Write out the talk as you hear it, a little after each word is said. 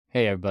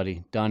Hey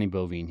everybody, Donnie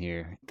Bovine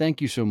here. Thank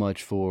you so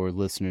much for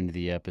listening to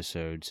the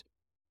episodes.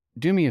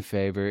 Do me a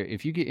favor,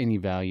 if you get any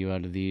value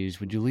out of these,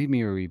 would you leave me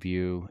a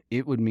review?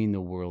 It would mean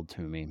the world to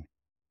me.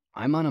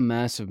 I'm on a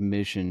massive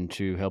mission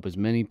to help as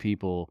many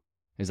people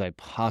as I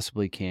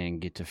possibly can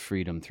get to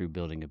freedom through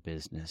building a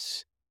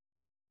business.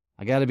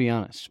 I gotta be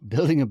honest,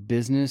 building a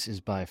business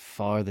is by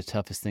far the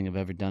toughest thing I've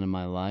ever done in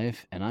my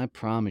life, and I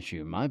promise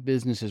you, my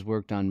business has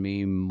worked on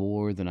me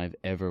more than I've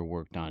ever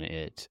worked on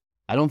it.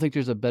 I don't think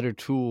there's a better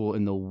tool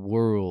in the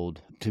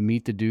world to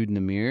meet the dude in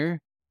the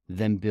mirror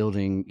than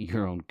building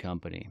your own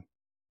company.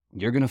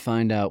 You're gonna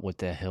find out what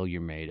the hell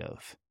you're made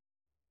of.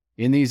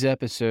 In these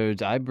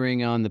episodes, I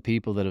bring on the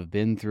people that have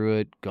been through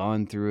it,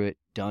 gone through it,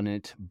 done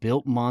it,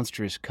 built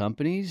monstrous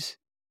companies,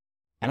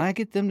 and I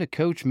get them to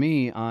coach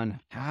me on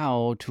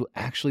how to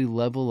actually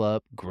level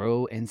up,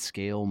 grow, and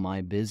scale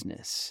my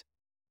business.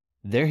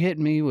 They're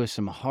hitting me with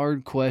some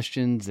hard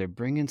questions. They're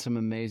bringing some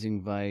amazing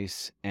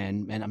advice.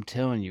 And I'm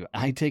telling you,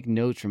 I take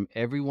notes from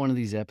every one of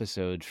these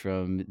episodes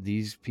from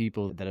these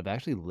people that have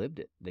actually lived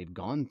it. They've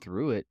gone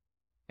through it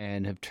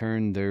and have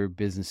turned their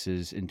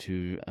businesses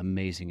into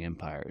amazing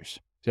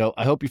empires. So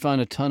I hope you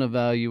find a ton of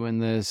value in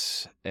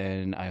this,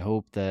 and I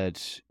hope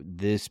that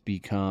this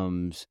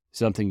becomes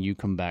something you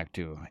come back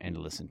to and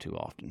listen to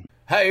often.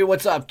 Hey,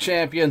 what's up,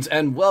 champions,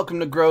 and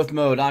welcome to Growth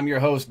Mode. I'm your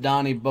host,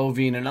 Donnie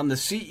Bovine, and I'm the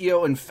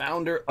CEO and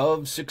founder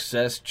of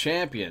Success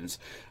Champions.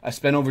 I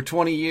spent over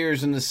 20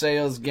 years in the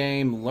sales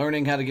game,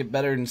 learning how to get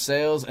better in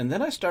sales, and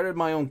then I started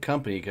my own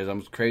company because I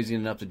was crazy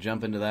enough to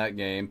jump into that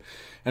game.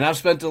 And I've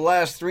spent the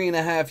last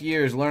 3.5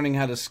 years learning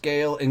how to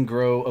scale and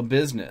grow a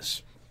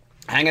business.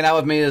 Hanging out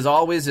with me, as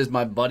always, is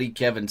my buddy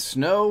Kevin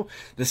Snow,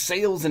 the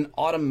sales and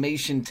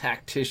automation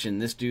tactician.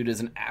 This dude is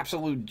an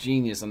absolute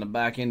genius on the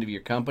back end of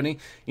your company.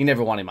 You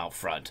never want him out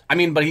front.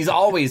 But he's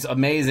always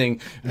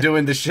amazing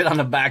doing the shit on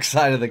the back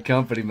side of the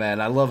company,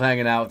 man. I love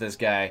hanging out with this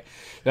guy.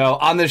 So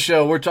on this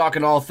show, we're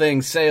talking all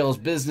things sales,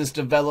 business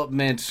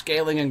development,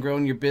 scaling and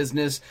growing your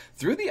business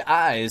through the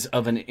eyes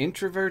of an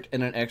introvert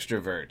and an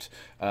extrovert.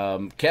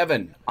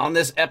 Kevin, on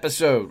this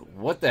episode,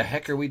 what the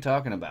heck are we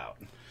talking about?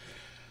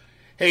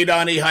 Hey,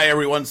 Donnie. Hi,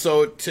 everyone.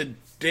 So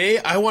today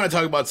I want to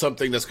talk about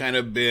something that's kind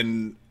of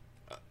been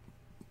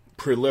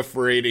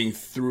proliferating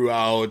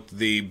throughout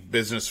the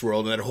business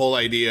world, and that whole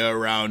idea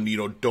around,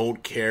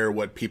 don't care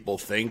what people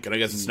think. And I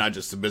guess it's not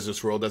just the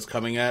business world that's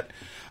coming at,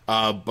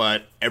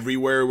 but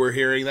everywhere we're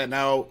hearing that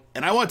now.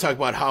 And I want to talk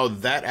about how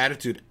that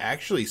attitude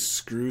actually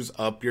screws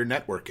up your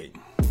networking.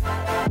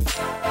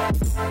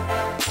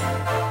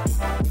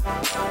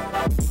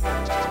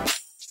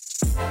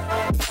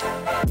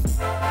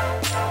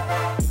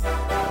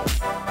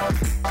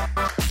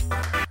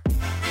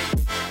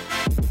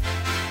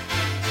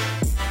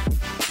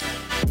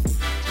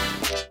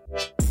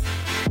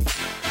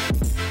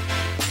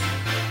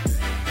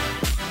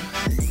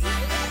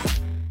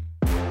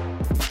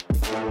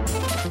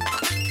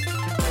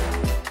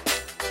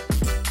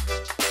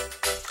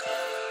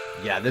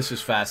 Yeah, this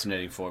is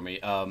fascinating for me.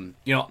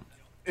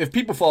 If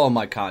people follow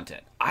my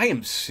content, I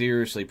am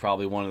seriously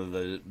probably one of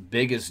the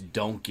biggest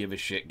don't give a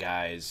shit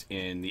guys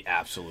in the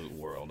absolute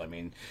world.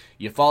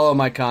 You follow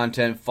my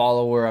content,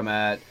 follow where I'm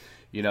at.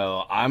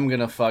 I'm going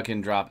to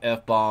fucking drop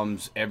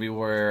F-bombs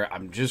everywhere.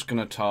 I'm just going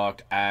to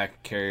talk,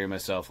 act, carry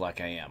myself like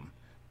I am.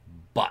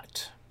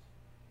 But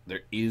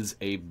there is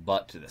a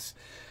but to this.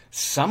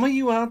 Some of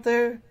you out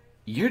there,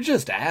 you're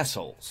just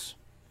assholes.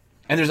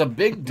 And there's a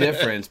big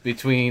difference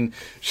between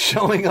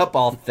showing up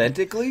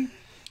authentically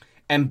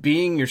and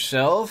being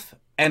yourself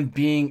and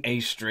being a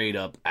straight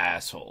up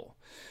asshole.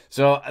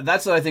 So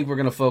that's what I think we're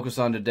going to focus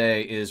on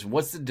today is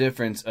what's the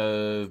difference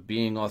of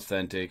being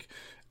authentic,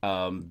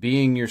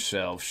 being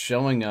yourself,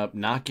 showing up,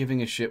 not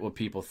giving a shit what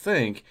people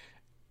think,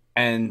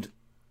 and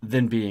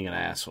then being an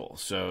asshole.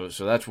 So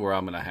that's where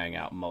I'm going to hang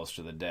out most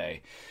of the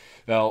day.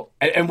 Well,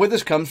 and where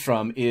this comes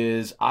from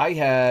is I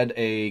had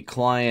a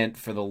client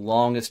for the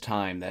longest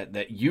time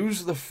that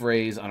used the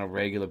phrase on a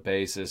regular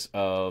basis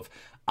of,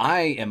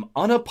 I am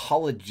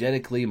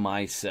unapologetically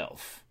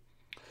myself.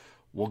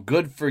 Well,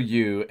 good for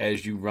you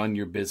as you run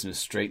your business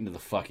straight into the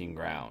fucking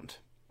ground.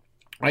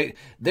 Right?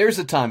 There's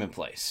a time and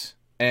place.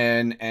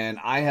 And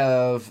I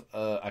have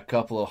a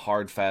couple of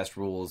hard, fast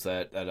rules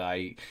that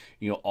I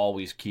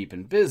always keep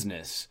in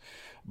business.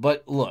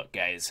 But look,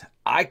 guys,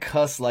 I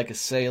cuss like a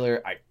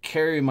sailor. I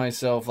carry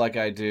myself like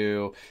I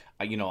do.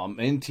 I'm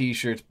in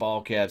t-shirts,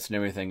 ball caps, and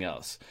everything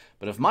else.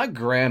 But if my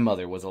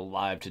grandmother was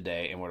alive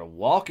today and were to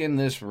walk in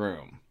this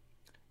room,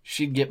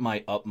 she'd get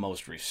my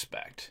utmost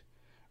respect,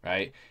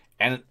 right?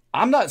 And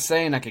I'm not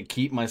saying I could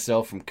keep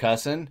myself from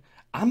cussing.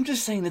 I'm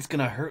just saying it's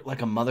going to hurt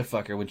like a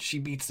motherfucker when she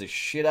beats the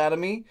shit out of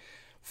me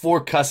for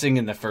cussing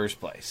in the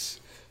first place.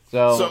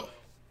 So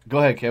go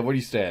ahead, Kev. Where do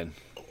you stand?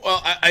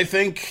 Well, I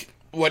think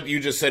what you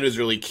just said is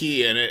really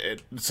key,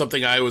 and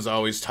something I was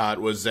always taught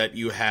was that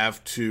you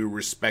have to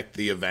respect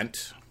the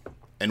event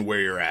and where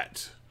you're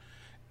at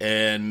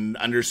and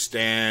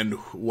understand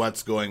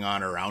what's going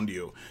on around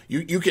you.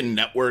 You can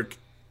network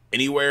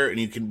anywhere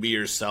and you can be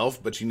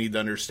yourself, but you need to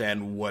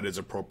understand what is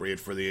appropriate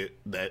for the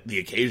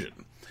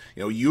occasion.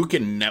 You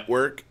can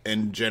network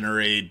and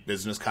generate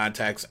business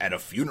contacts at a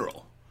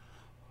funeral,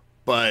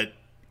 but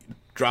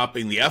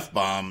dropping the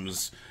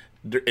F-bombs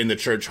in the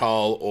church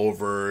hall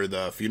over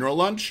the funeral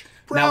lunch,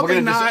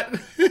 probably not.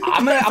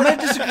 I'm gonna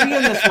disagree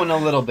on this one a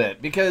little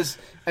bit, because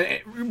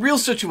real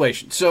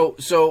situation.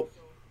 So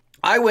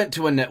I went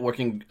to a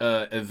networking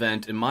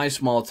event in my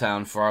small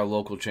town for our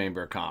local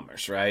Chamber of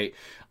Commerce, right?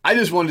 I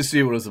just wanted to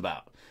see what it was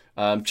about.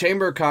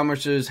 Chamber of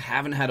Commerces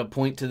haven't had a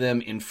point to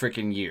them in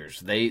freaking years.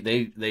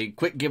 They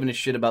quit giving a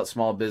shit about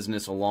small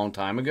business a long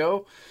time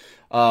ago.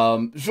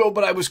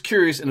 But I was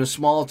curious in a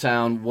small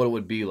town what it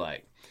would be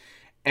like.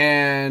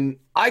 And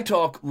I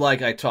talk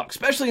like I talk,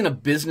 especially in a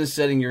business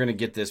setting. You're going to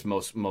get this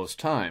most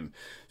time.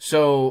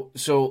 So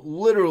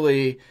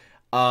literally,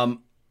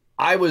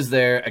 I was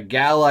there. A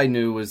gal I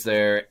knew was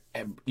there.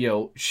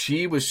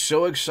 She was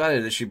so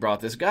excited that she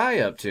brought this guy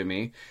up to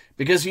me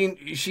because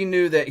she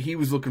knew that he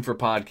was looking for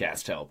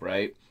podcast help,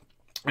 right?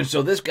 And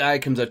so this guy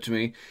comes up to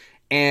me,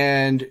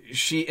 and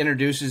she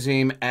introduces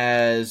him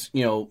as,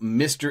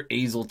 Mr.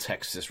 Azel,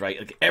 Texas, right?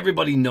 Like,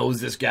 everybody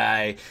knows this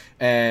guy,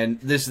 and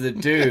this is the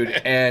dude.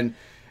 And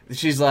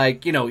she's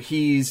like,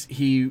 he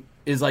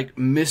is like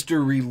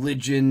Mr.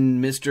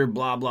 Religion, Mr.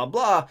 blah, blah,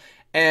 blah.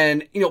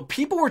 And,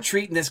 people were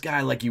treating this guy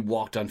like he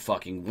walked on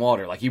fucking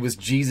water, like he was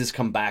Jesus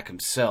come back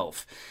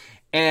himself.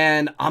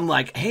 And I'm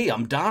like, hey,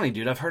 I'm Donnie,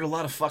 dude. I've heard a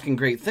lot of fucking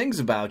great things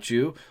about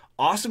you.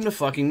 Awesome to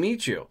fucking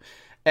meet you.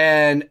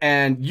 And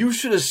you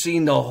should have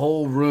seen the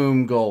whole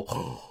room go,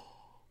 oh,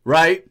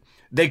 right?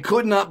 They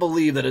could not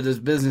believe that at this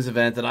business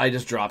event that I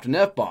just dropped an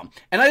F-bomb.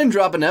 And I didn't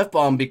drop an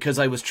F-bomb because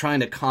I was trying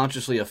to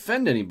consciously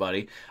offend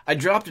anybody. I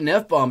dropped an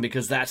F-bomb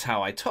because that's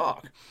how I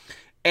talk.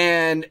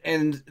 And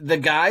the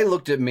guy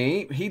looked at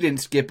me. He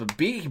didn't skip a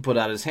beat. He put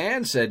out his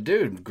hand, said,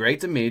 dude, great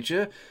to meet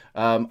you.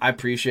 I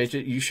appreciate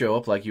it. You show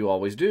up like you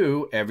always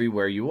do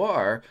everywhere you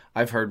are.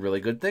 I've heard really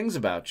good things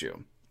about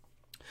you.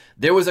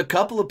 There was a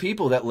couple of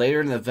people that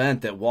later in the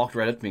event that walked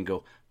right up to me and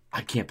go,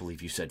 I can't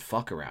believe you said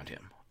fuck around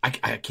him. I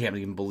can't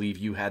even believe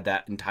you had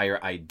that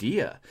entire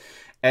idea.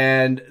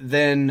 And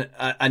then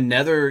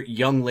another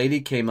young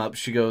lady came up.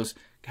 She goes,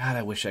 God,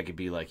 I wish I could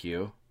be like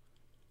you.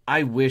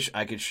 I wish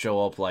I could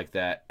show up like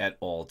that at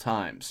all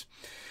times.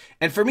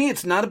 And for me,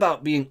 it's not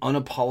about being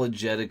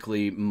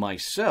unapologetically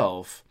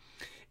myself.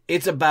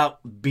 It's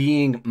about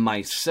being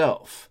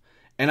myself.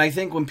 And I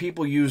think when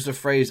people use the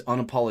phrase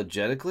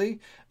unapologetically,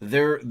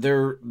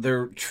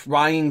 they're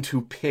trying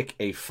to pick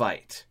a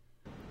fight.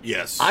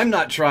 Yes. I'm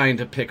not trying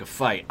to pick a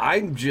fight.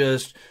 I'm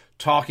just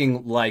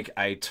talking like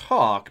I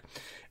talk.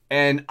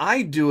 And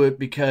I do it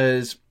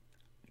because,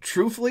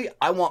 truthfully,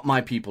 I want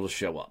my people to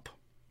show up.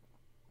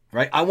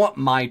 Right? I want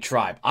my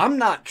tribe. I'm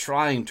not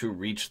trying to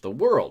reach the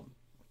world.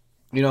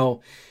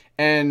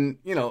 And,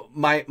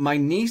 my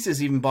niece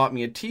has even bought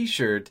me a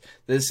t-shirt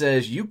that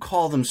says, you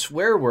call them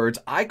swear words,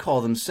 I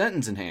call them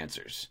sentence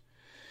enhancers.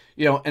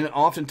 And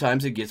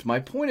oftentimes it gets my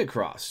point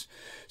across.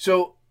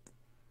 So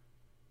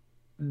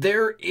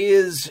there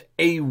is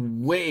a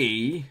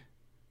way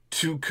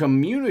to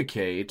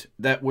communicate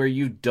that where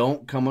you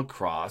don't come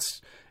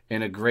across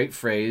in a great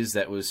phrase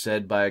that was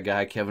said by a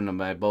guy Kevin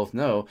and I both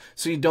know,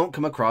 so you don't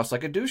come across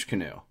like a douche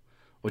canoe,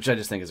 which I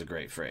just think is a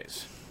great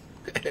phrase.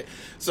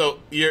 So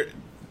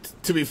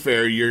to be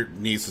fair, your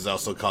nieces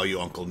also call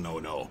you Uncle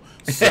No-No.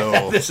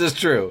 So This is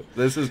true.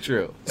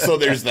 So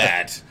there's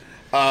that.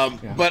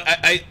 Yeah. But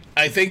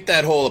I think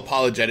that whole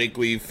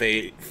apologetically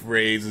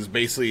phrase is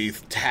basically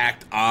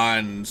tacked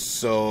on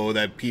so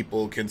that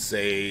people can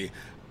say,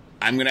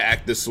 I'm going to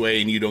act this way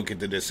and you don't get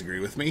to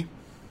disagree with me.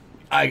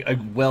 I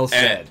well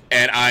said.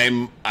 And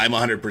I'm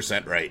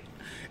 100% right.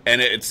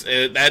 And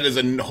that is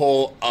a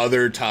whole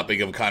other topic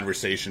of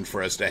conversation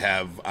for us to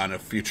have on a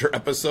future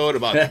episode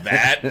about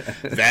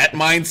that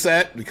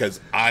mindset,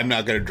 because I'm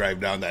not going to drive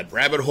down that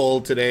rabbit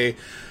hole today.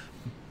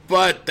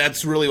 But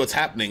that's really what's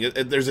happening.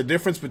 There's a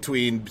difference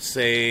between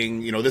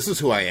saying, this is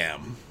who I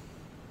am,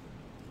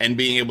 and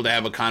being able to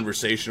have a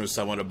conversation with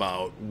someone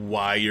about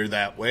why you're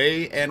that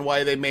way and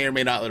why they may or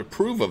may not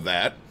approve of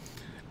that,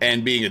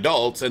 and being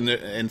adults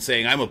and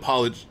saying I'm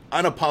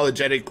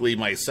unapologetically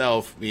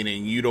myself,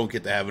 meaning you don't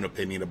get to have an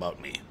opinion about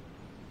me.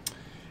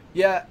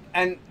 Yeah,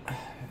 and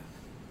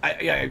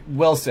I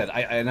well said.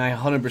 I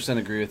 100%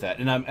 agree with that.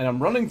 And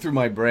I'm running through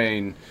my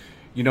brain.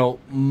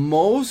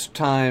 Most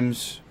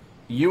times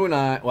you and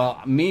I,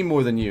 well, me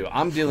more than you,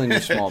 I'm dealing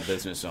with small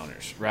business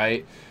owners,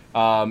 right?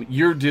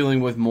 You're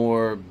dealing with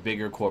more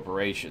bigger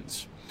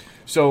corporations.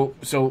 So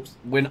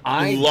when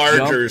I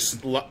larger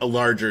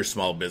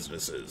small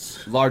businesses.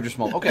 Larger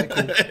small. Okay,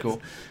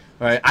 cool.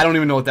 All right. I don't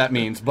even know what that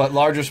means, but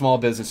larger small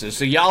businesses.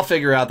 So y'all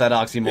figure out that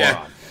oxymoron.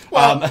 Yeah.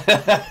 Well,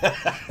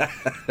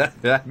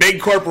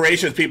 big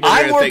corporations, people are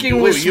I'm working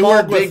think, with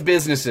small, big with,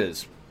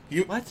 businesses.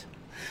 What?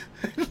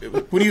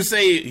 When you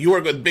say you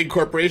work with big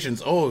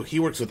corporations, he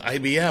works with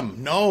IBM.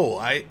 No,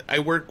 I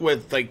work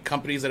with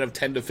companies that have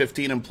 10 to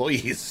 15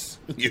 employees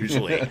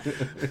usually.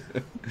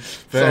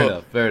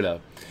 Fair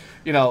enough.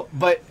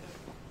 But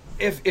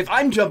if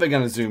I'm jumping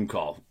on a Zoom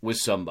call with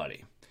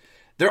somebody,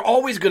 they're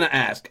always going to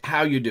ask,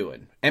 how you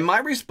doing? And my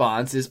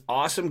response is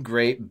awesome,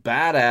 great,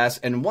 badass,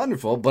 and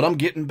wonderful, but I'm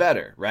getting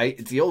better, right?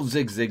 It's the old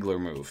Zig Ziglar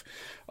move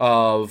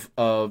of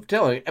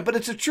telling, but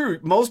it's a true,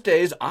 most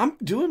days I'm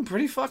doing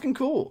pretty fucking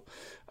cool.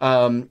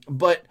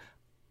 But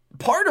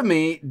part of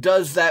me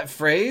does that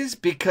phrase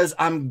because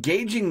I'm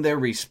gauging their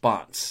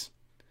response.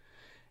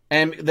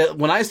 And that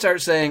when I start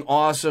saying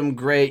awesome,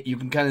 great, you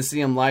can kind of see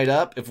them light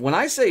up. If when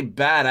I say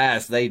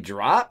badass, they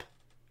drop,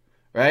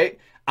 right?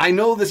 I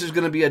know this is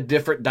going to be a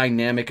different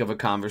dynamic of a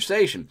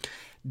conversation.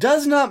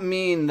 Does not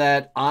mean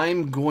that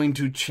I'm going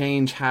to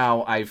change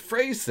how I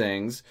phrase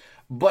things,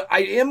 but I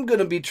am going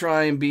to be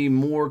trying to be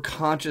more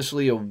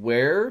consciously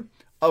aware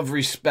of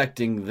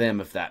respecting them,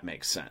 if that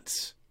makes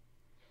sense.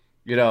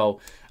 You know,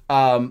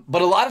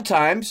 but a lot of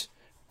times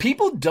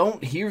people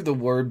don't hear the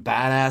word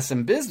badass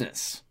in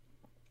business.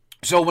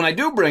 So when I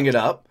do bring it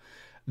up,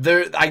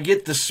 I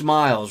get the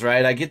smiles,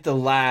 right? I get the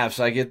laughs.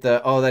 I get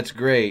the, oh, that's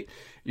great.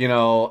 You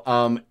know,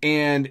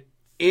 and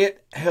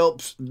it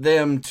helps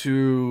them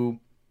to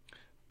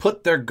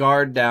put their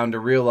guard down to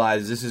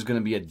realize this is going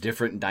to be a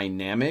different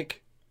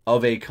dynamic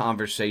of a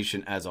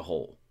conversation as a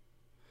whole.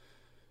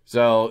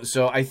 So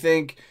I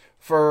think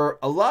for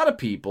a lot of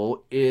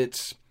people,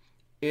 it's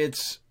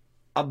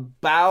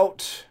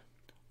about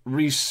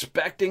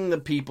respecting the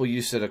people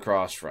you sit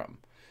across from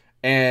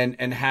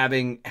and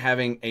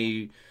having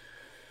a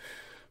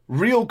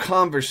real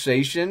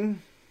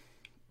conversation,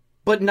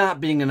 but not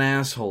being an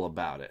asshole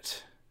about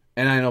it.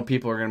 And I know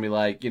people are going to be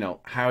like, you know,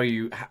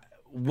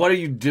 what are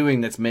you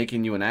doing that's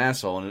making you an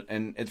asshole?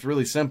 And it's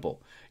really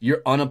simple.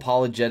 You're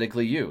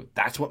unapologetically you.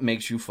 That's what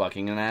makes you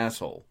fucking an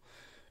asshole.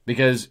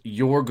 Because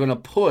you're going to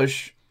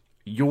push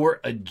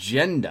your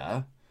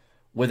agenda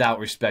without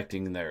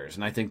respecting theirs.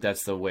 And I think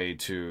that's the way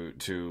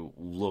to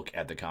look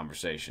at the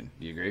conversation.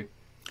 Do you agree?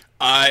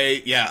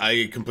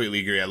 I completely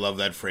agree. I love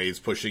that phrase,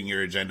 pushing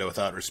your agenda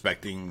without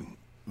respecting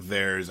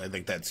theirs. I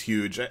think that's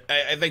huge.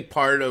 I think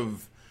part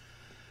of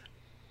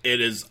it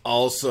is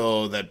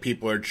also that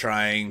people are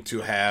trying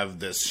to have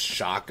this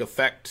shock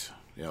effect,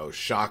 you know,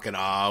 shock and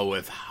awe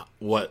with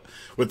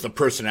the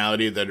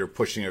personality that they're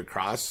pushing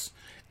across,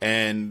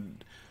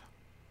 and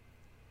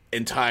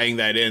tying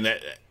that in,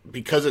 that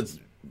because it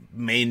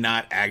may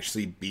not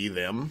actually be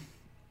them,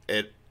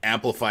 it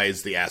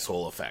amplifies the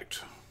asshole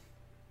effect.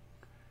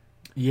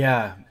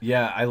 Yeah,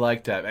 I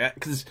like that.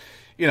 Because,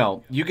 you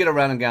know, you get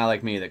around a guy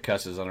like me that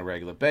cusses on a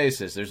regular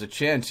basis, there's a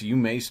chance you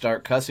may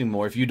start cussing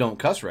more if you don't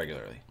cuss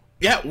regularly.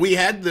 Yeah, we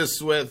had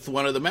this with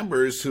one of the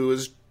members who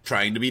was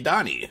trying to be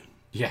Donnie.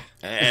 Yeah.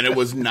 And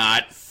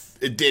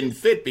it didn't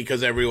fit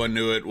because everyone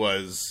knew it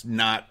was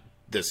not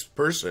this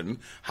person,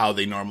 how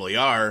they normally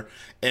are,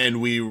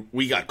 and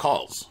we got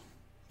calls.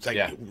 It's like,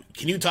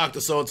 Can you talk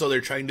to so-and-so?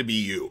 They're trying to be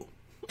you.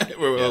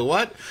 We're like,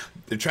 what?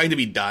 They're trying to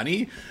be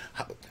Donnie?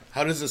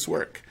 How does this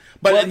work?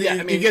 But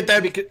you get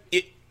that because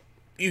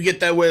you get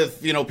that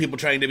with, you know, people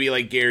trying to be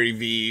like Gary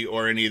Vee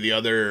or any of the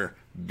other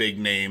big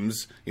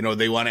names. You know,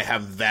 they want to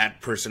have that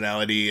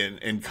personality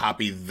and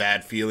copy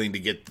that feeling to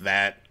get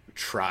that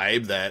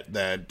tribe,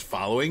 that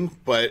following,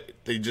 but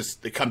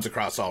it comes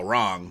across all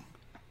wrong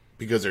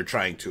because they're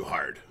trying too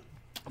hard.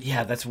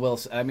 Yeah, that's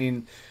well. I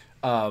mean,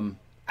 I don't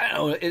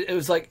know. It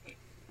was like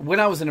when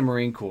I was in the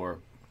Marine Corps,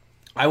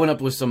 I went up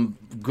with some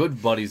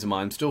good buddies of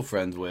mine, still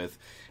friends with,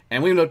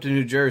 and we went up to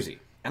New Jersey.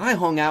 And I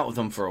hung out with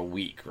them for a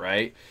week,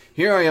 right?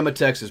 Here I am, a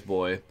Texas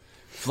boy,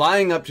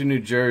 flying up to New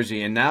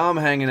Jersey, and now I'm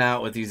hanging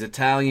out with these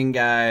Italian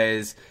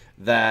guys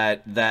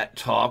that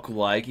talk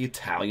like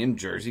Italian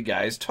Jersey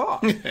guys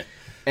talk.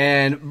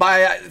 And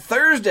by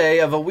Thursday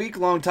of a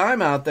week-long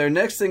time out there,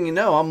 next thing you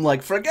know, I'm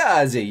like,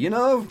 Fragazzi, you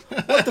know?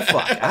 What the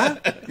fuck, huh?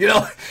 You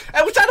know?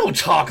 Which I don't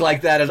talk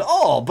like that at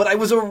all, but I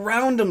was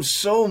around them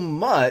so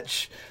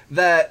much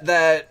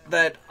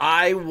that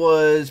I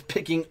was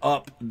picking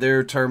up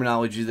their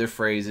terminology, their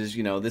phrases.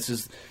 You know, this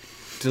is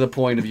to the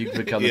point of you can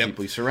become the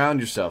people you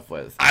surround yourself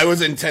with. I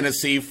was in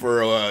Tennessee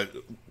for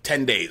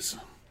 10 days,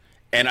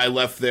 and I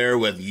left there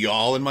with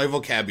y'all in my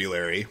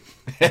vocabulary.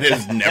 It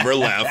has never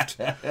left.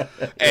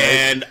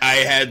 And I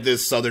had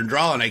this southern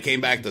drawl, and I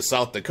came back to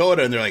South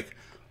Dakota, and they're like,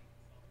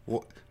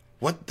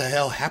 what the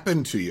hell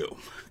happened to you?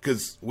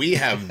 Because we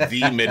have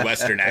the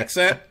Midwestern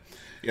accent.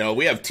 You know,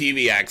 we have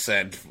TV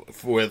accent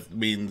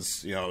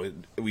means, you know,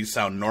 we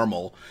sound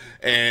normal.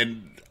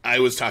 And I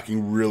was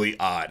talking really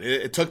odd.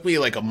 It took me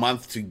like a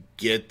month to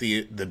get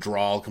the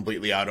drawl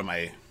completely out of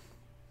my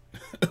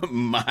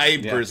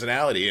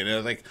personality. And I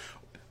was like,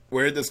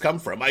 where did this come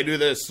from? I do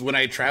this when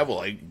I travel.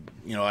 I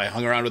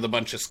hung around with a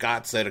bunch of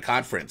Scots at a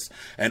conference,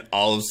 and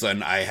all of a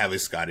sudden I have a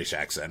Scottish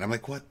accent. I'm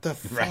like, what the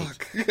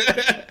fuck?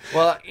 Right.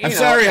 Well, I'm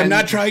sorry. I'm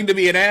not trying to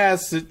be an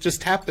ass. It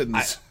just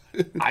happens.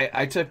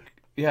 I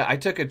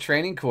took a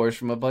training course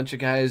from a bunch of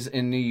guys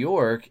in New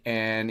York,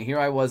 and here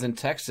I was in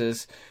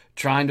Texas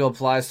trying to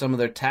apply some of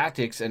their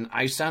tactics, and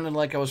I sounded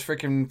like I was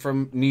freaking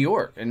from New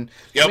York. And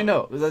let me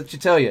know, let you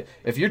tell you,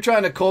 if you're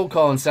trying to cold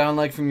call and sound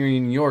like from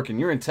New York and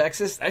you're in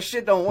Texas, that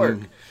shit don't work.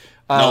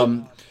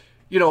 Nope.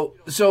 You know,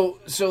 so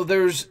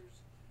there's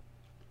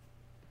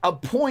a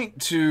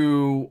point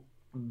to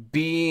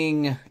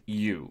being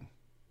you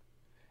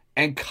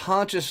and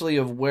consciously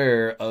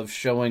aware of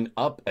showing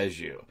up as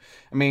you.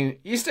 I mean,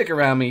 you stick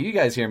around me, you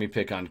guys hear me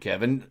pick on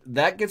Kevin.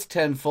 That gets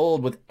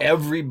tenfold with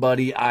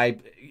everybody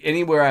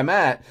anywhere I'm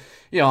at.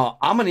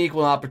 I'm an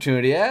equal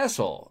opportunity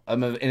asshole.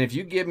 And if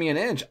you give me an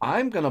inch,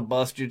 I'm going to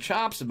bust your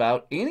chops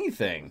about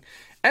anything.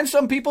 And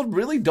some people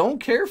really don't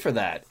care for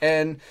that.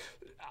 And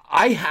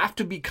I have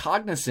to be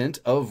cognizant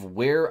of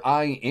where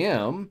I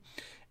am.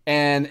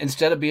 And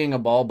instead of being a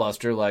ball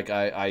buster like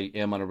I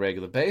am on a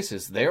regular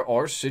basis, there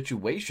are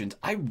situations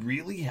I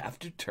really have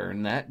to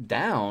turn that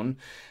down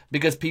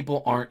because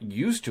people aren't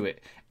used to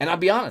it. And I'll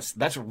be honest,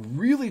 that's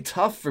really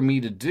tough for me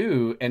to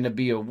do and to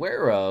be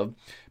aware of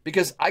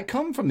because I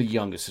come from the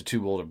youngest of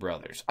two older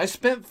brothers. I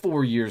spent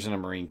 4 years in the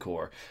Marine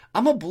Corps.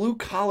 I'm a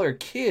blue-collar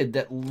kid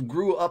that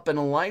grew up in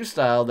a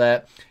lifestyle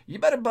that you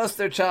better bust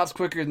their chops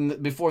quicker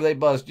before they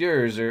bust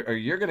yours or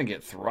you're going to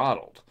get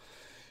throttled.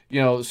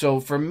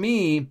 So for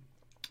me,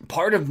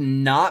 part of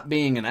not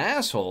being an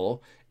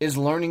asshole is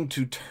learning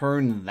to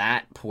turn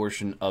that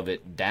portion of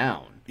it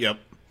down. Yep.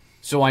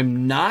 So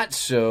I'm not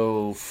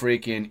so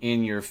freaking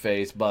in your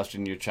face,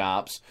 busting your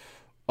chops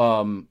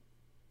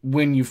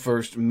when you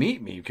first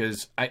meet me.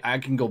 Because I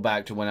can go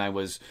back to when I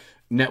was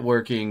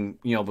networking,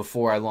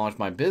 before I launched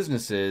my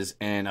businesses,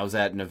 and I was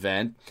at an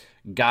event.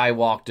 Guy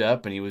walked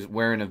up, and he was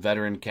wearing a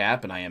veteran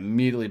cap, and I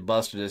immediately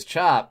busted his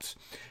chops.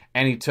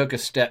 And he took a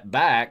step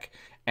back,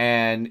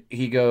 and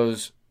he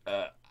goes,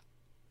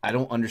 I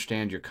don't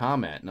understand your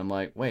comment. And I'm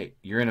like, wait,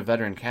 you're in a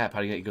veteran cap. How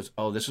do you get? He goes,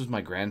 oh, this was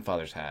my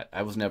grandfather's hat.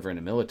 I was never in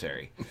the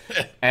military.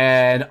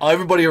 And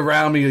everybody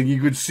around me,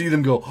 you could see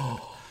them go,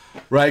 oh,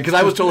 right? Because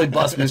I was totally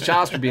busting his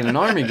chops for being an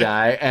Army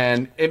guy.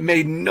 And it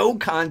made no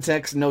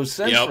context, no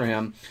sense for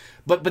him.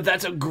 But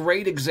that's a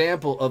great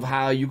example of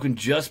how you can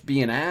just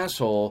be an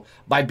asshole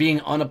by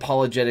being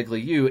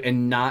unapologetically you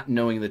and not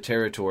knowing the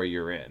territory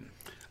you're in.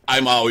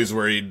 I'm always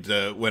worried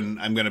when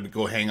I'm going to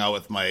go hang out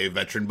with my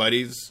veteran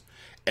buddies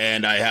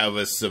and I have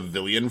a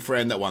civilian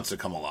friend that wants to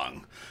come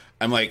along.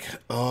 I'm like,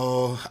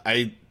 oh,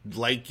 I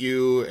like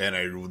you and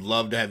I would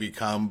love to have you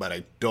come, but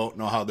I don't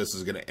know how this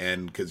is going to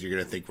end because you're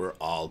going to think we're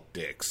all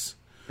dicks.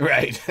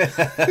 Right.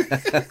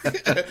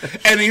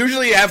 And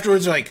usually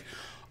afterwards, like,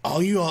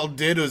 all you all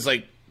did was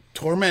like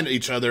torment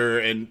each other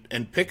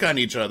and pick on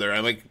each other.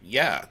 I'm like,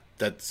 yeah,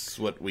 that's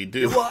what we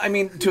do. Well, I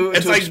mean, to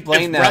like,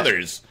 explain that.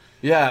 Brothers.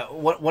 Yeah,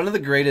 one of the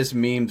greatest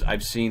memes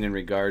I've seen in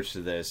regards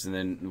to this, and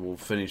then we'll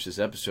finish this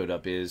episode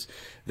up, is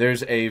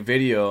there's a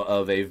video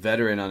of a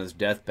veteran on his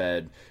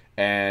deathbed,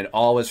 and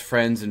all his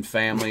friends and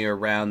family are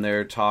around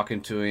there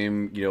talking to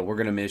him, we're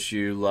going to miss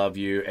you, love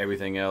you,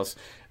 everything else.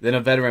 Then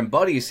a veteran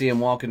buddy, you see him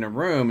walk in the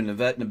room, and the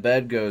vet in the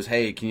bed goes,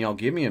 hey, can y'all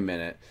give me a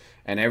minute?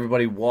 And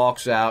everybody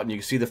walks out, and you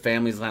can see the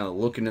family's kind of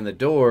looking in the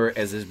door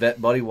as his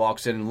vet buddy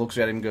walks in and looks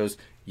at him and goes,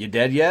 you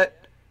dead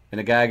yet? And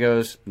the guy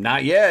goes,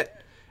 not yet.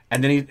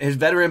 And then his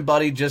veteran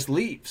buddy just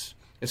leaves.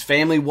 His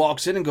family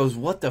walks in and goes,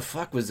 what the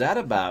fuck was that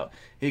about?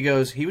 He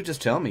goes, he would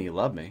just tell me he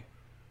loved me.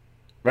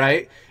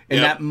 Right?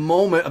 In that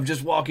moment of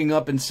just walking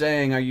up and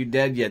saying, are you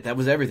dead yet? That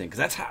was everything. Because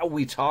that's how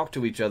we talk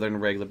to each other on a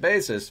regular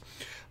basis.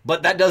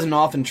 But that doesn't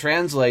often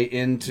translate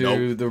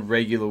into the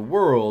regular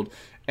world.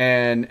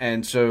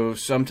 And so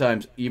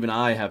sometimes even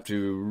I have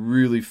to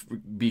really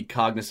be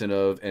cognizant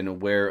of and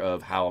aware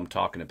of how I'm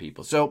talking to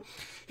people. So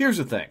here's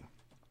the thing.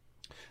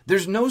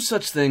 There's no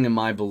such thing in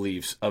my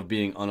beliefs of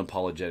being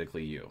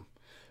unapologetically you,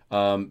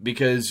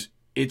 because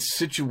it's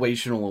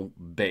situational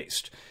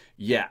based.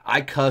 Yeah,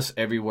 I cuss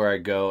everywhere I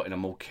go, and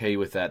I'm okay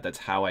with that. That's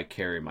how I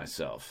carry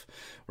myself,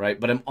 right?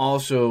 But I'm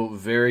also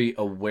very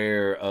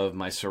aware of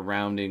my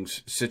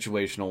surroundings,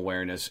 situational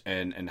awareness,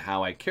 and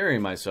how I carry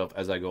myself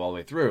as I go all the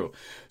way through.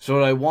 So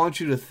what I want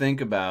you to think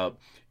about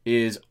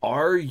is,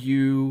 are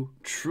you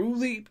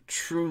truly,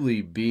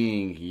 truly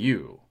being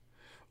you?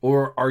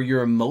 Or are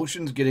your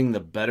emotions getting the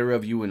better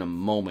of you in a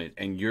moment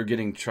and you're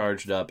getting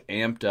charged up,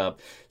 amped up,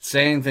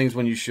 saying things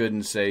when you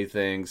shouldn't say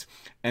things,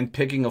 and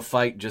picking a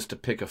fight just to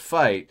pick a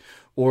fight?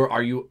 Or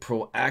are you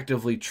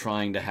proactively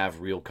trying to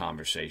have real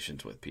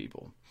conversations with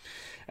people?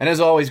 And as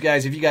always,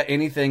 guys, if you got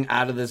anything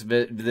out of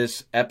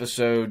this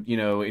episode,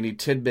 any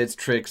tidbits,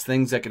 tricks,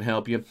 things that can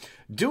help you,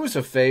 do us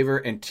a favor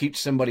and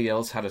teach somebody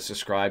else how to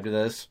subscribe to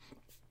this.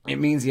 It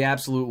means the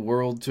absolute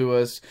world to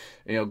us.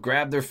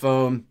 Grab their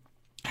phone,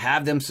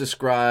 have them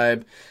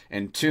subscribe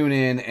and tune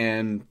in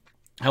and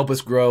help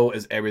us grow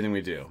as everything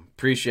we do.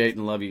 Appreciate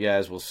and love you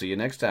guys. We'll see you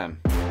next time.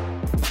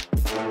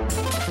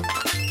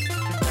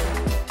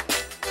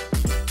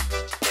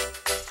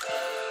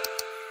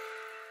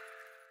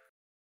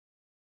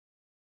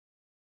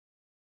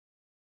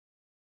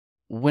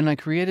 When I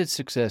created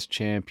Success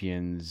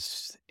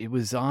Champions, it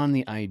was on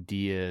the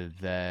idea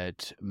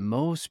that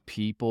most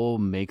people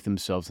make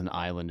themselves an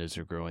island as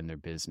they're growing their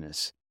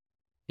business.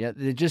 Yeah,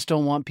 they just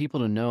don't want people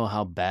to know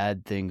how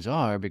bad things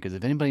are, because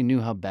if anybody knew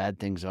how bad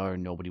things are,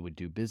 nobody would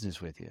do business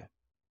with you.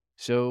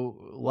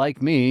 So,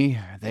 like me,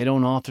 they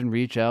don't often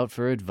reach out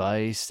for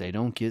advice. They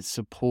don't get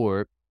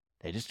support.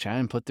 They just try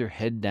and put their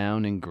head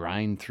down and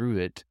grind through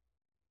it.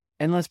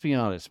 And let's be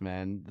honest,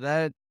 man,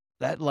 that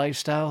that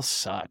lifestyle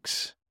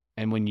sucks.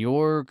 And when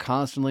you're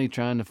constantly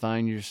trying to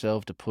find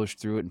yourself to push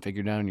through it and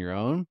figure it out on your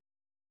own,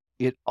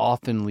 it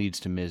often leads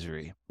to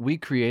misery. We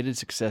created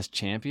Success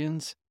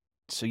Champions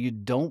so you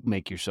don't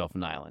make yourself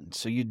an island,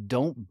 so you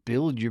don't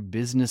build your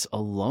business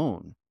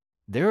alone.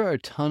 There are a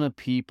ton of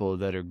people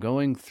that are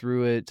going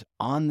through it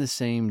on the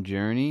same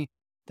journey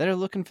that are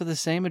looking for the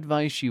same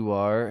advice you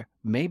are.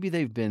 Maybe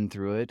they've been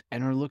through it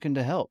and are looking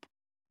to help.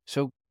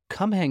 So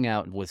come hang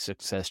out with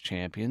Success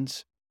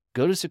Champions.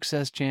 Go to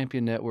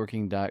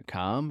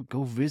successchampionnetworking.com,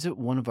 go visit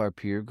one of our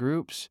peer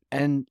groups,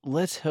 and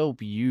let's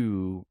help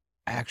you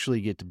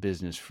actually get to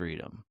business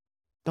freedom.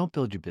 Don't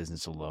build your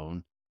business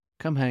alone.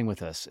 Come hang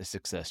with us as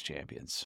Success Champions.